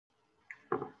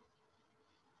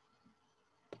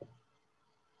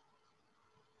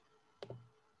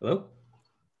Hello?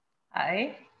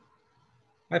 Hi.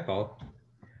 Hi, Paul.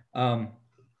 Sorry,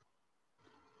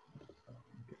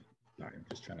 I'm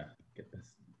just trying to get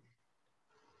this.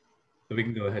 So we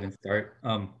can go ahead and start.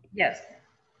 Yes.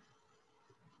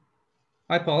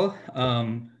 Hi, Paul.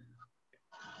 I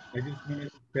just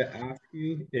wanted to ask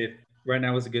you if right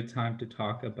now is a good time to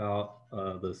talk about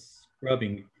the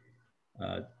scrubbing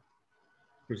uh,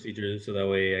 procedure so that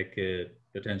way I could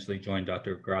potentially join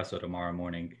Dr. Grasso tomorrow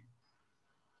morning.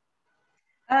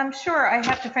 Sure. I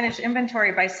have to finish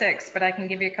inventory by 6, but I can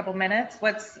give you a couple minutes.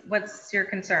 What's your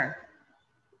concern?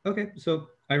 Okay, so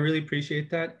I really appreciate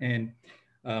that. And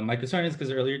my concern is because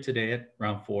earlier today at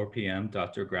around 4 p.m.,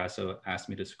 Dr. Grasso asked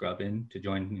me to scrub in to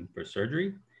join him for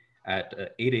surgery at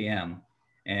 8 a.m.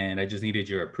 And I just needed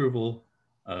your approval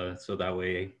so that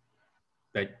way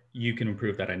that you can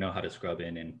prove that I know how to scrub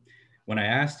in. And when I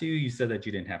asked you, you said that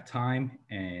you didn't have time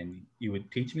and you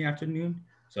would teach me afternoon.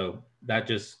 So that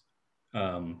just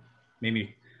made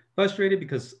me frustrated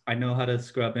because I know how to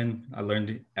scrub in. I learned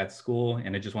it at school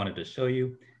and I just wanted to show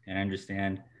you. And I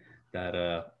understand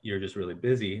that you're just really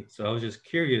busy. So I was just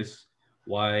curious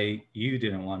why you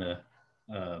didn't want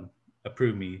to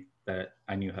approve me that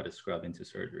I knew how to scrub into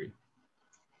surgery.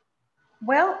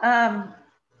 Well,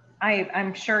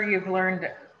 I'm sure you've learned,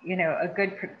 a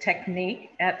good technique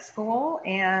at school,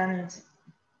 and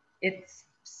it's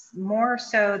more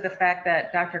so the fact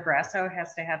that Dr. Grasso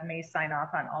has to have me sign off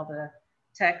on all the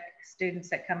tech students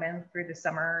that come in through the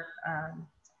summer.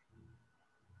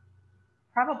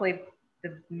 Probably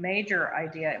the major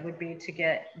idea would be to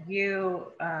get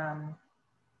you,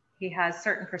 he has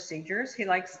certain procedures he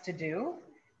likes to do.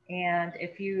 And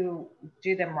if you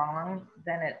do them wrong,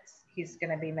 then he's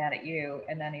going to be mad at you.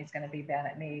 And then he's going to be mad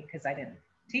at me because I didn't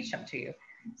teach them to you.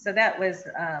 So that was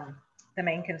the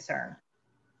main concern.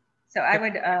 So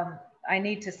I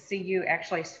need to see you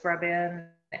actually scrub in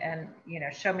and,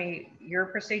 show me your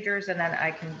procedures, and then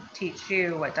I can teach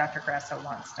you what Dr. Grasso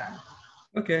wants done.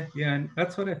 Okay, yeah, and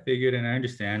that's what I figured, and I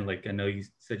understand. Like, I know you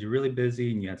said you're really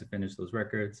busy and you had to finish those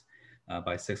records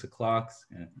by 6 o'clock,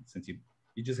 and since you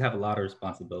just have a lot of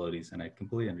responsibilities, and I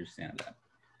completely understand that.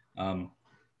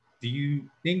 Do you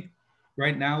think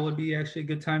right now would be actually a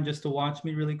good time just to watch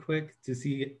me really quick to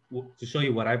show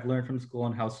you what I've learned from school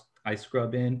and how I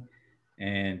scrub in,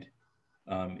 and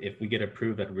if we get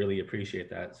approved, I'd really appreciate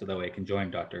that, so that way I can join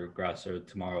Dr. Grasser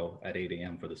tomorrow at 8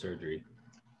 a.m. for the surgery.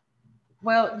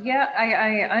 Well, yeah,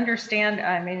 I understand.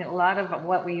 I mean, a lot of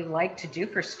what we like to do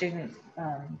for student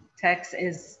techs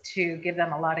is to give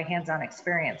them a lot of hands-on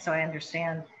experience. So I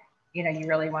understand, you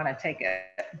really want to take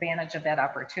advantage of that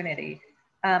opportunity.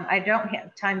 I don't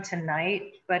have time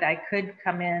tonight, but I could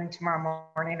come in tomorrow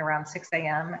morning around 6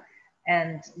 a.m.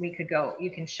 and we could go, you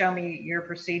can show me your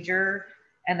procedure,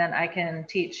 and then I can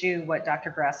teach you what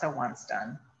Dr. Grasso wants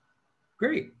done.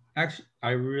 Great. Actually,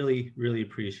 I really, really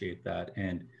appreciate that.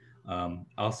 And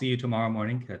I'll see you tomorrow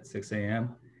morning at 6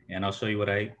 a.m. and I'll show you what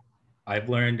I've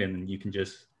learned, and you can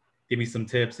just give me some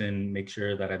tips and make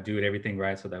sure that I do everything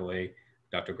right. So that way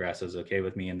Dr. Grasso is okay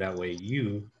with me. And that way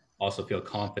you also feel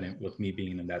confident with me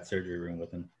being in that surgery room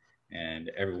with him and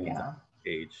everyone's on Yeah.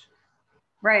 stage.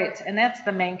 Right. And that's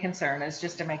the main concern, is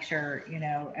just to make sure,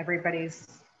 everybody's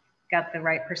got the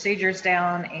right procedures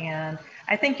down. And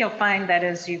I think you'll find that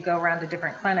as you go around to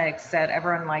different clinics that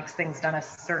everyone likes things done a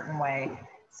certain way.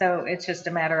 So it's just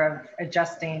a matter of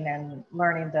adjusting and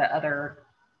learning the other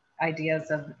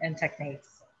ideas and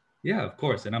techniques. Yeah, of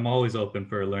course. And I'm always open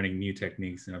for learning new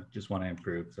techniques and I just want to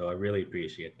improve. So I really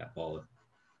appreciate that, Paula.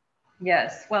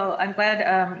 Yes. Well, I'm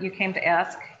glad you came to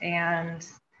ask. And,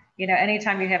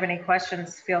 anytime you have any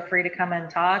questions, feel free to come and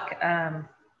talk. I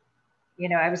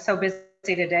was so busy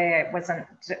today, it wasn't,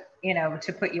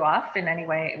 to put you off in any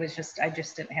way. It was just, I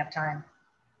just didn't have time.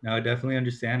 No, I definitely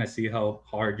understand. I see how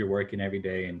hard you're working every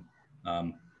day. And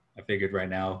I figured right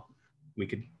now we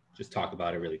could just talk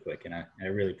about it really quick. And I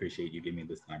really appreciate you giving me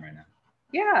this time right now.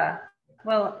 Yeah.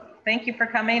 Well, thank you for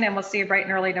coming, and we'll see you bright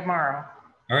and early tomorrow.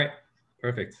 All right.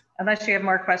 Perfect. Unless you have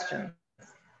more questions.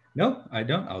 No, I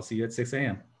don't. I'll see you at 6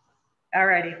 a.m. All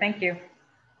righty. Thank you.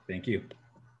 Thank you.